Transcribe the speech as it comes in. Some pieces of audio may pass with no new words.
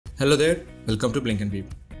Hello there, welcome to Blink and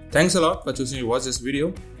Beep. Thanks a lot for choosing to watch this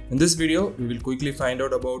video. In this video, we will quickly find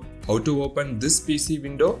out about how to open this PC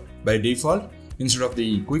window by default instead of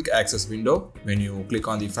the quick access window when you click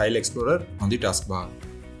on the File Explorer on the taskbar.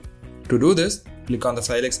 To do this, click on the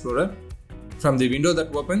File Explorer. From the window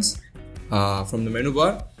that opens, from the menu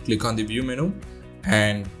bar, click on the View menu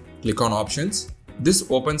and click on Options. This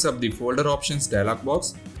opens up the Folder Options dialog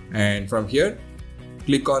box, and from here,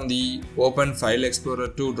 click on the Open File Explorer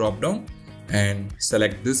 2 drop-down and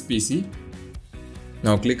select this PC.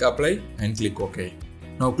 Now click Apply and click OK.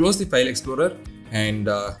 Now close the File Explorer and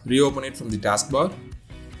reopen it from the taskbar.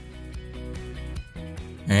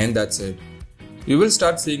 And that's it. You will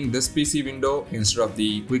start seeing this PC window instead of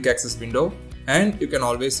the Quick Access window, and you can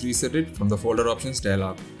always reset it from the Folder Options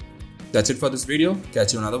dialog. That's it for this video.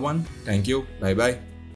 Catch you another one. Thank you. Bye bye.